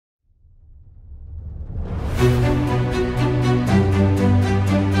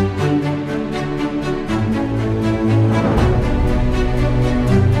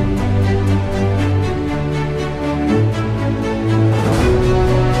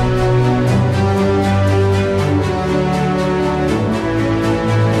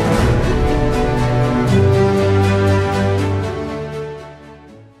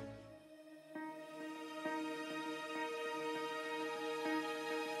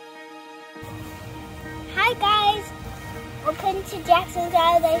Hi guys, welcome to Jackson's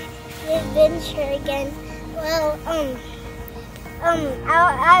Island Adventure again. Well,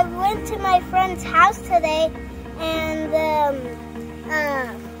 I went to my friend's house today, and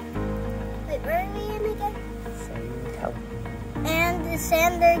wait, where are we in again?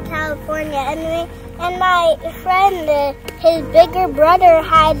 Sander, California, and my friend, his bigger brother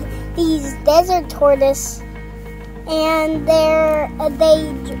had these desert tortoise, and they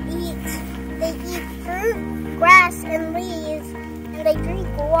eat fruit, grass, and leaves, and they drink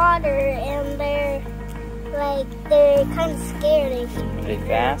water, and they're kind of scared. Are they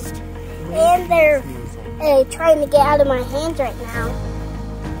fast? And they're trying to get out of my hands right now.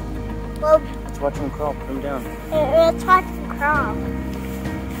 Well, let's watch them crawl. Put them down. Let's watch them crawl.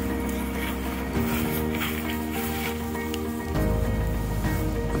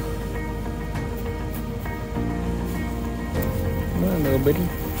 Come on, little bitty.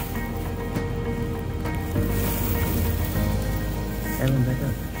 Evan, back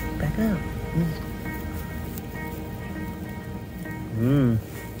up. Back up.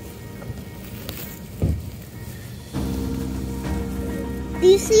 Do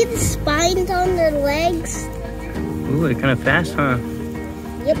you see the spines on their legs? Ooh, they're kind of fast, huh?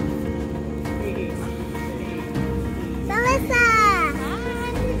 Yep. Melissa!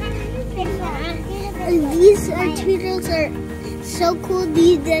 These turtles are so cool.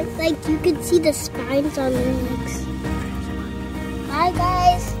 These, like, you can see the spines on their legs.